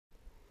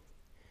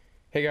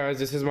Hey guys,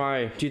 this is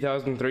my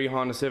 2003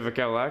 Honda Civic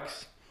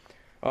LX.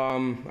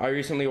 I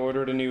recently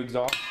ordered a new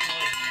exhaust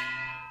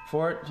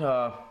for it.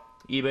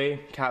 eBay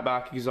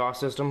catback exhaust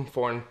system,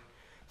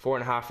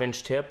 4.5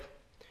 inch tip.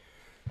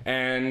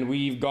 And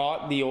we've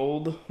got the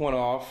old one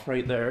off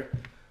right there.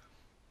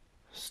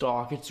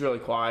 Stock, it's really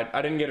quiet.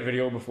 I didn't get a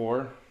video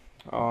before.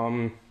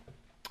 So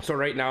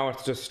right now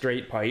it's just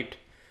straight piped.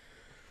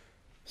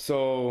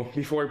 So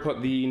before I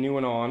put the new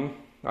one on,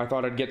 I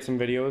thought I'd get some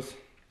videos,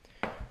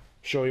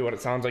 show you what it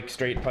sounds like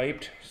straight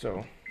piped.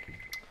 So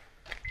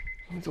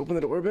let's open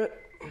the door a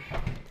bit.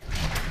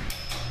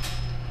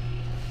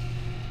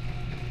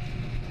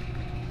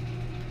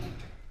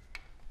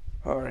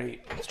 All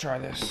right, let's try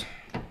this.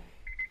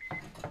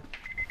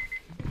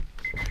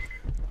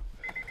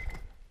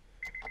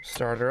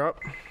 Start her up.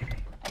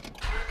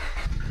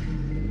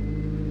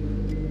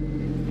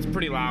 It's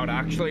pretty loud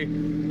actually.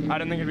 I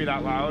didn't think it'd be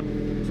that loud,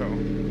 so.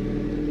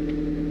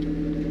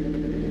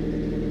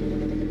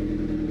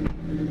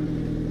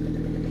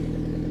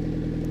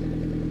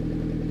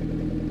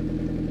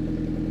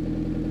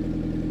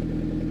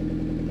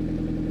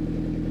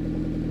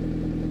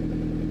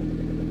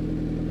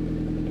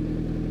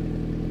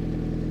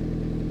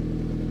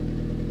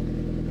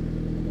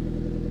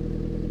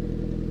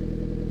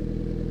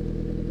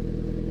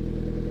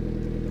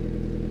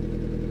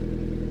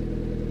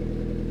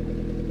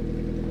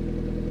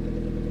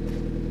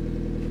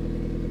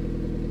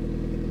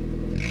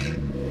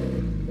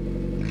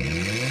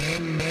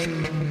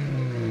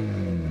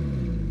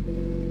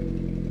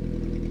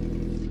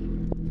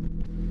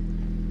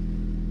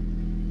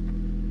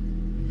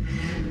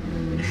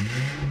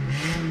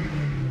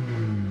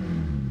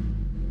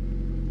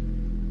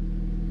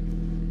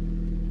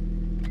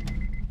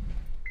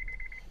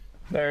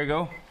 There you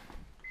go.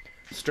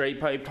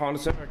 Straight piped Honda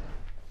Civic.